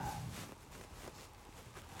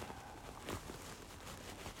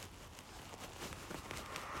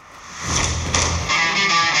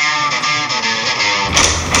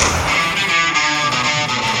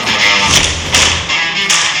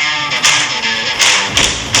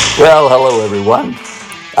Well, hello everyone.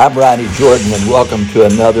 I'm Ronnie Jordan, and welcome to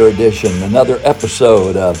another edition, another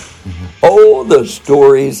episode of Oh, the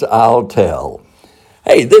Stories I'll Tell.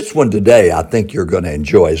 Hey, this one today I think you're going to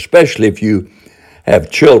enjoy, especially if you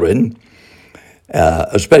have children,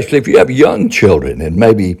 especially if you have young children, and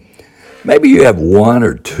maybe you have one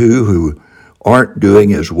or two who aren't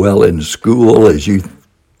doing as well in school as you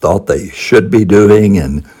thought they should be doing,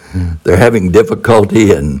 and they're having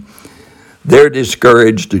difficulty, and they're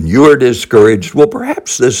discouraged and you're discouraged. Well,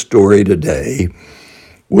 perhaps this story today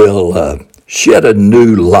will shed a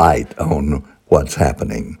new light on what's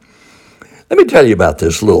happening. Let me tell you about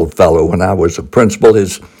this little fellow. When I was a principal,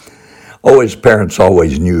 his parents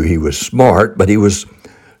always knew he was smart, but he was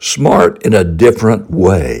smart in a different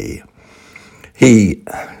way. He,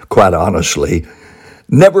 quite honestly,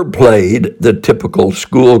 never played the typical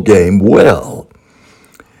school game well.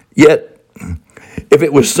 Yet, if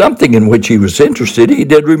it was something in which he was interested, he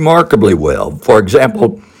did remarkably well. For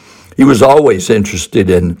example, he was always interested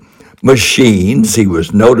in machines. He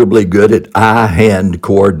was notably good at eye-hand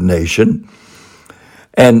coordination.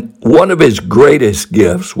 And one of his greatest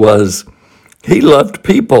gifts was he loved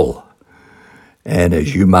people. And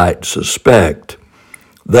as you might suspect,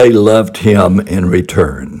 they loved him in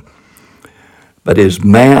return. But his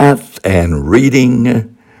math and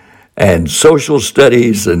reading and social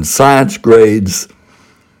studies and science grades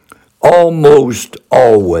almost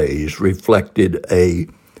always reflected a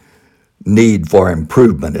need for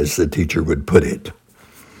improvement, as the teacher would put it.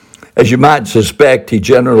 As you might suspect, he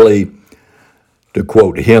generally, to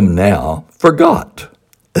quote him now, forgot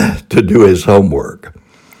to do his homework.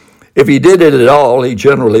 If he did it at all, he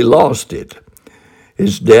generally lost it.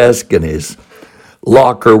 His desk and his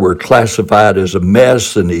locker were classified as a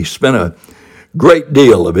mess, and he spent a great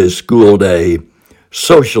deal of his school day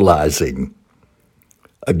socializing.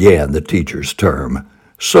 Again, the teacher's term,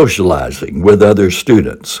 socializing with other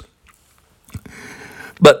students.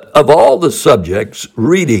 But of all the subjects,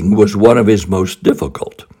 reading was one of his most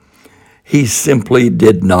difficult. He simply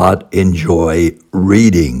did not enjoy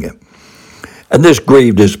reading. And this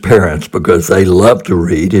grieved his parents because they loved to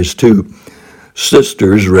read. His two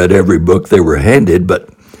sisters read every book they were handed,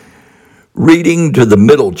 but reading to the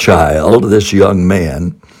middle child, this young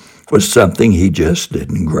man, was something he just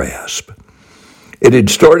didn't grasp. It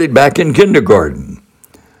had started back in kindergarten,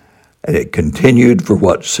 and it continued for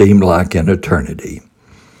what seemed like an eternity.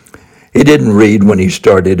 He didn't read when he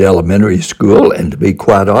started elementary school, and to be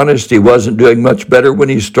quite honest, he wasn't doing much better when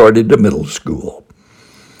he started to middle school.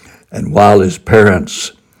 And while his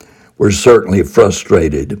parents were certainly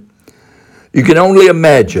frustrated, you can only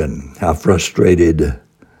imagine how frustrated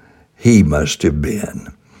he must have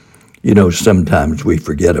been. You know, sometimes we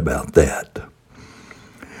forget about that.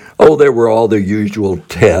 Oh, there were all the usual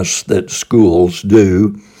tests that schools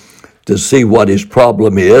do to see what his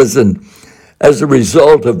problem is, and as a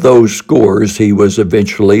result of those scores, he was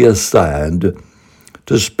eventually assigned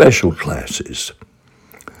to special classes.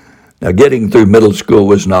 Now, getting through middle school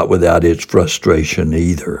was not without its frustration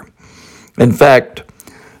either. In fact,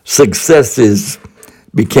 successes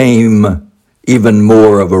became even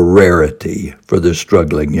more of a rarity for the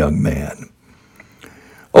struggling young man.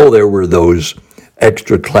 Oh, there were those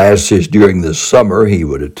extra classes during the summer he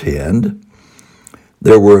would attend.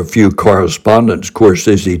 There were a few correspondence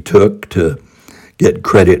courses he took to get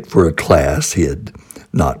credit for a class he had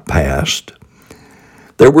not passed.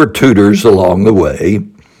 There were tutors along the way.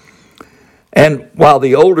 And while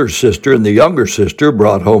the older sister and the younger sister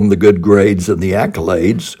brought home the good grades and the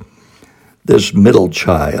accolades, this middle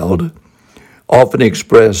child often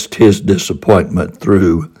expressed his disappointment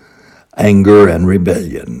through anger and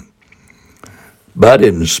rebellion. But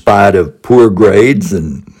in spite of poor grades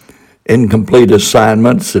and incomplete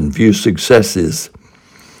assignments and few successes,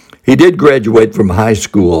 he did graduate from high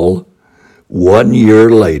school 1 year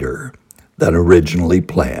later than originally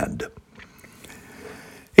planned.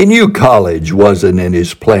 He knew college wasn't in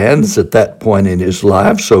his plans at that point in his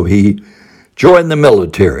life, so he joined the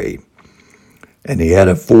military, and he had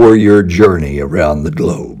a 4-year journey around the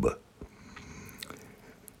globe.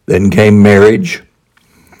 Then came marriage.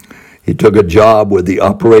 He took a job with the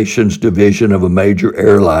operations division of a major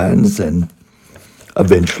airlines and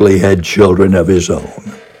eventually had children of his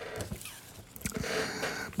own.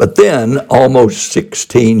 But then, almost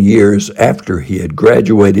 16 years after he had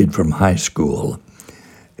graduated from high school,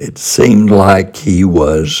 it seemed like he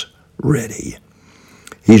was ready.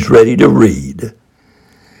 He's ready to read.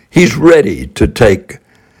 He's ready to take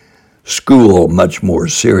school much more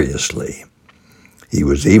seriously. He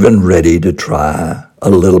was even ready to try a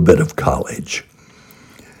little bit of college.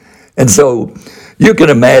 And so you can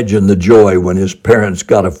imagine the joy when his parents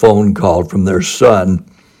got a phone call from their son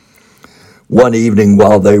one evening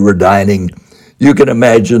while they were dining. You can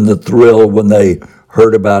imagine the thrill when they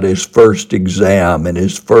heard about his first exam and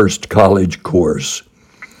his first college course.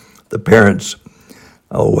 The parents,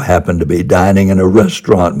 happened to be dining in a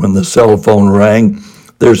restaurant when the cell phone rang.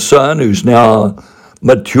 Their son, who's now a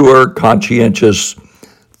mature, conscientious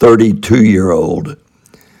 32-year-old,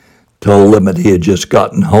 told them that he had just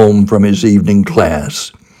gotten home from his evening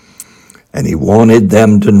class, and he wanted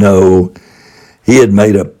them to know he had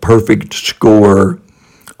made a perfect score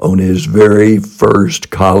on his very first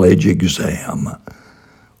college exam,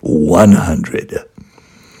 100.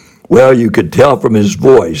 Well, you could tell from his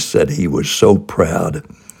voice that he was so proud,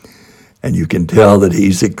 and you can tell that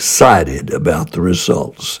he's excited about the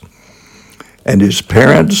results. And his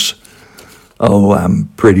parents, I'm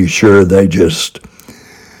pretty sure they just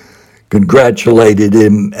congratulated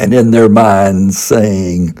him, and in their minds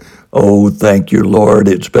saying, "Oh, thank you, Lord,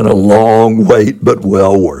 it's been a long wait, but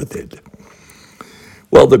well worth it."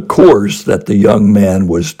 Well, the course that the young man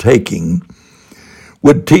was taking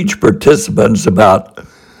would teach participants about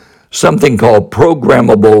something called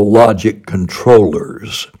programmable logic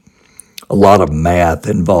controllers. A lot of math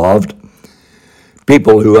involved.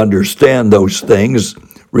 People who understand those things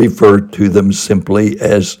refer to them simply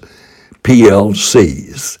as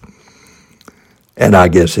PLCs. And I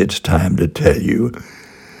guess it's time to tell you,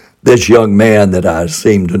 this young man that I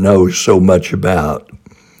seem to know so much about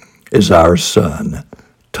is our son,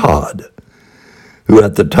 Todd, who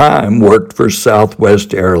at the time worked for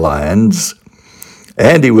Southwest Airlines,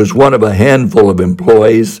 and he was one of a handful of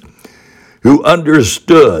employees who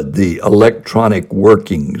understood the electronic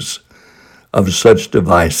workings of such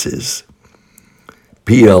devices,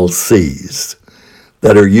 PLCs,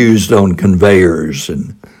 that are used on conveyors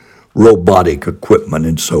and robotic equipment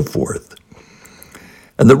and so forth.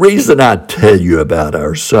 And the reason I tell you about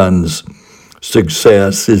our son's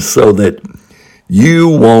success is so that you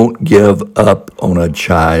won't give up on a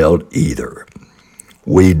child either.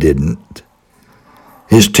 We didn't.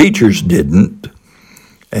 His teachers didn't.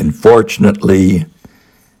 And fortunately,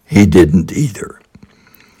 he didn't either.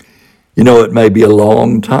 You know, it may be a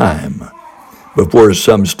long time before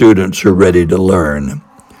some students are ready to learn.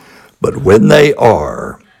 But when they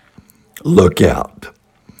are, look out.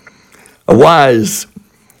 A wise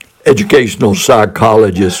educational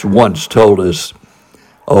psychologist once told us,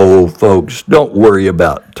 "Oh, folks, don't worry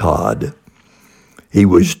about Todd. He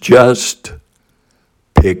was just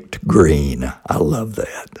picked green." I love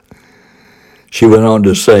that. She went on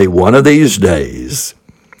to say, one of these days,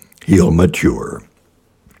 he'll mature.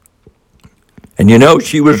 And you know,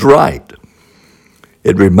 she was right.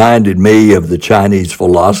 It reminded me of the Chinese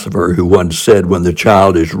philosopher who once said, when the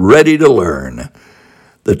child is ready to learn,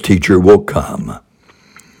 the teacher will come.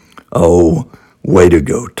 Oh, way to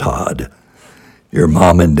go, Todd. Your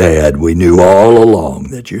mom and dad, we knew all along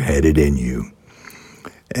that you had it in you.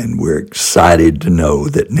 And we're excited to know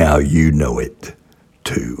that now you know it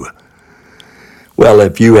too. Well,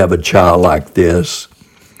 if you have a child like this,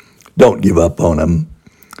 don't give up on them.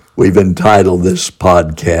 We've entitled this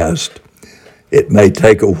podcast, "It May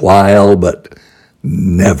Take a While, but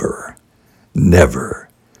Never, Never,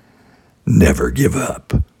 Never Give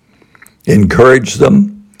Up." Encourage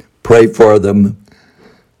them, pray for them,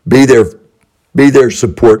 be their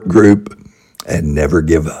support group, and never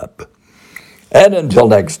give up. And until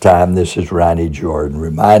next time, this is Ronnie Jordan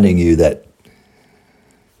reminding you that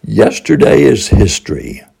yesterday is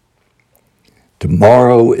history,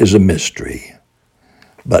 tomorrow is a mystery,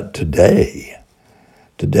 but today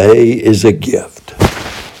is a gift.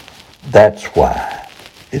 That's why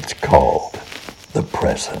it's called the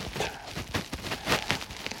present.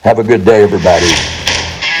 Have a good day, everybody.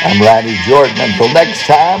 I'm Ronnie Jordan. Until next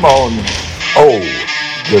time on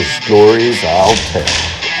the Stories I'll Tell.